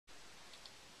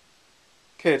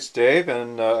Okay, it's Dave,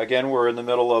 and again we're in the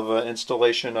middle of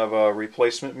installation of a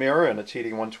replacement mirror in a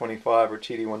TD-125 or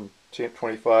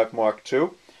TD-125 Mark II.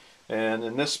 And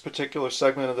in this particular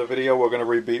segment of the video we're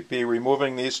going to be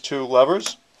removing these two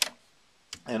levers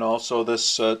and also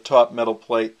this top metal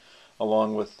plate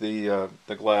along with the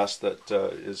glass that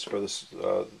is for the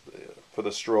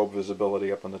strobe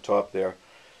visibility up on the top there.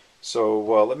 So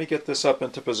let me get this up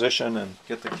into position and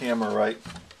get the camera right.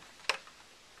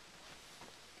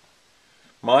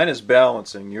 Mine is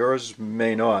balancing, yours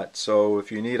may not, so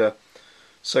if you need a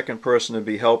second person to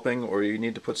be helping or you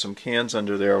need to put some cans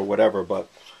under there or whatever, but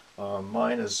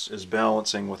mine is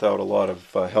balancing without a lot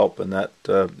of help, and that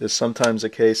is sometimes the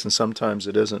case and sometimes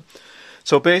it isn't.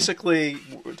 So basically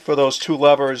for those two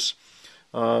levers,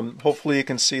 hopefully you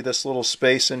can see this little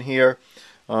space in here,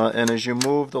 and as you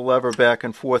move the lever back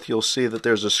and forth you'll see that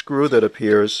there's a screw that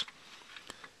appears,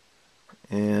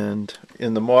 and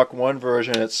in the Mark I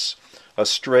version it's a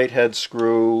straight head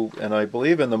screw, and I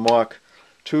believe in the Mark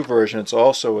II version it's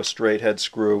also a straight head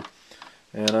screw.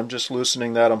 And I'm just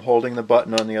loosening that. I'm holding the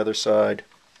button on the other side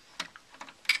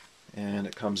and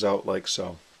it comes out like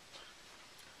so.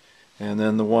 And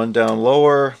then the one down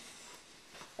lower,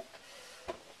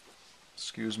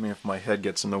 excuse me if my head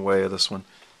gets in the way of this one,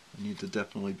 I need to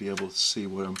definitely be able to see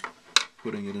what I'm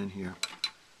putting it in here.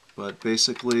 But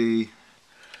basically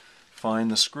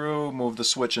find the screw, move the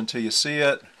switch until you see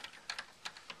it,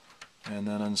 and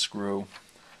then unscrew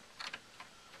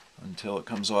until it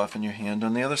comes off in your hand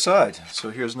on the other side. So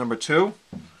here's number two.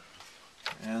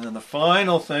 And then the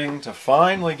final thing to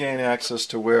finally gain access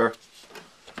to where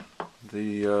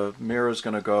the mirror is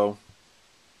going to go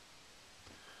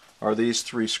are these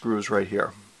three screws right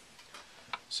here.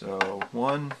 So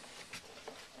one,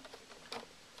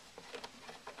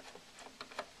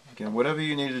 again, whatever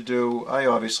you need to do, I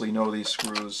obviously know these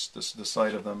screws, the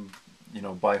side of them, you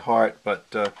know, by heart,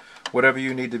 but whatever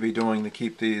you need to be doing to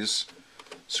keep these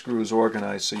screws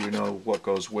organized so you know what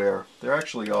goes where. They're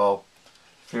actually all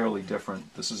fairly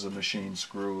different. This is a machine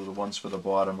screw. The ones for the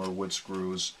bottom are wood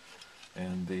screws,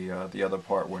 and the other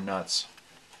part were nuts.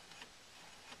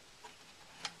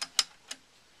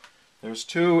 There's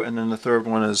two, and then the third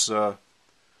one is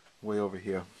way over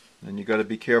here. And you got to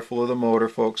be careful of the motor,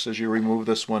 folks, as you remove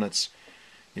this one.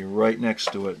 You're right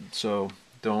next to it, so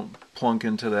don't plunk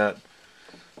into that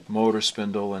motor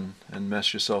spindle and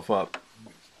mess yourself up,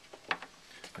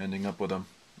 ending up with a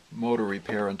motor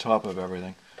repair on top of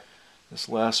everything. This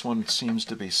last one seems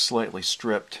to be slightly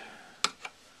stripped,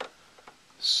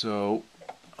 so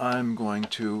I'm going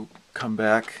to come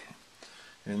back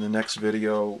in the next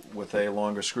video with a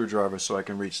longer screwdriver so I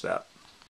can reach that.